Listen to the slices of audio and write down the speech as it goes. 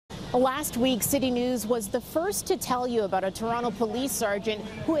Last week, CityNews was the first to tell you about a Toronto police sergeant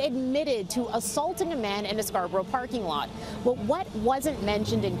who admitted to assaulting a man in a Scarborough parking lot. But what wasn't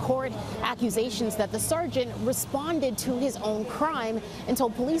mentioned in court? Accusations that the sergeant responded to his own crime and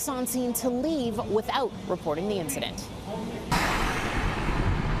told police on scene to leave without reporting the incident.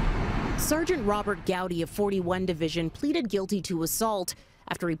 Sergeant Robert Gowdy of 41 Division pleaded guilty to assault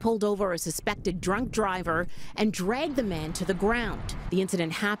after he pulled over a suspected drunk driver and dragged the man to the ground. The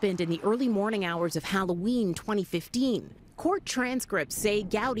incident happened in the early morning hours of Halloween 2015. Court transcripts say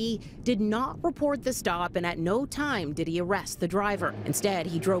Gowdy did not report the stop, and at no time did he arrest the driver. Instead,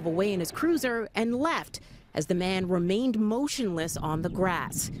 he drove away in his cruiser and left as the man remained motionless on the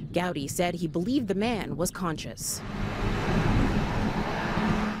grass. Gowdy said he believed the man was conscious.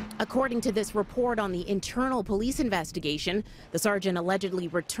 According to this report on the internal police investigation, the sergeant allegedly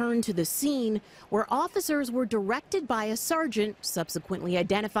returned to the scene where officers were directed by a sergeant, subsequently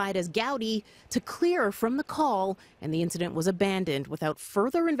identified as Gowdy, to clear from the call, and the incident was abandoned without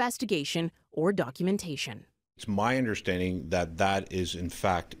further investigation or documentation. It's my understanding that that is in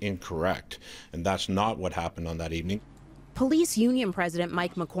fact incorrect, and that's not what happened on that evening. Police Union President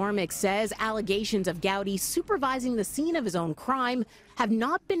Mike McCormick says allegations of Gowdy supervising the scene of his own crime have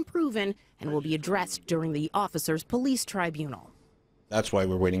not been proven and will be addressed during the officer's police tribunal. That's why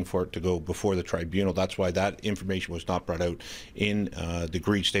we're waiting for it to go before the tribunal. That's why that information was not brought out in the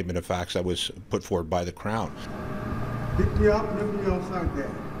agreed statement of facts that was put forward by the Crown. Pick me up, lift me outside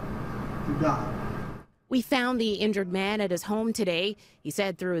there to die. We found the injured man at his home today. He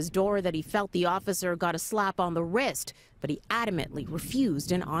said through his door that he felt the officer got a slap on the wrist, but he adamantly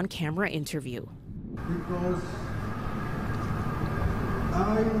refused an on-camera interview. Because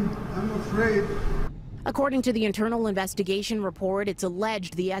I'm afraid. According to the internal investigation report, it's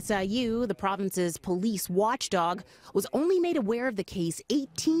alleged the SIU, the province's police watchdog, was only made aware of the case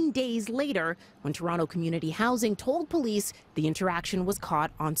 18 days later when Toronto Community Housing told police the interaction was caught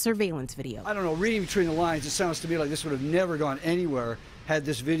on surveillance video. I don't know, reading between the lines, it sounds to me like this would have never gone anywhere had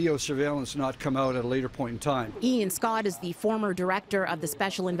this video surveillance not come out at a later point in time. Ian Scott is the former director of the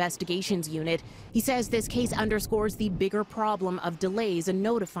Special Investigations Unit. He says this case underscores the bigger problem of delays in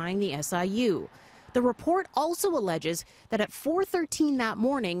notifying the SIU. The report also alleges that at 4:13 that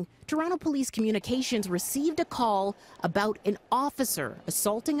morning, Toronto Police Communications received a call about an officer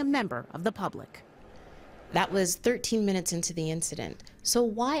assaulting a member of the public. That was 13 minutes into the incident. So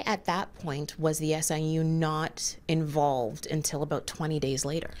why at that point was the SIU not involved until about 20 days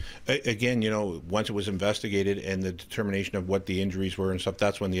later? Again, you know, once it was investigated and the determination of what the injuries were and stuff,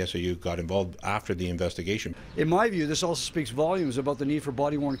 that's when the SIU got involved after the investigation. In my view, this also speaks volumes about the need for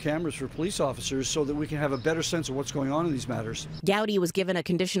body-worn cameras for police officers so that we can have a better sense of what's going on in these matters. Gowdy was given a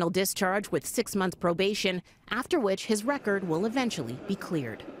conditional discharge with 6 months probation, after which his record will eventually be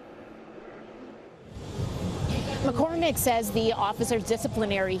cleared. McCormick says the officer's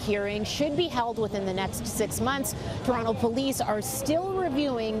disciplinary hearing should be held within the next 6 months. Toronto police are still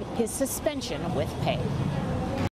reviewing his suspension with pay.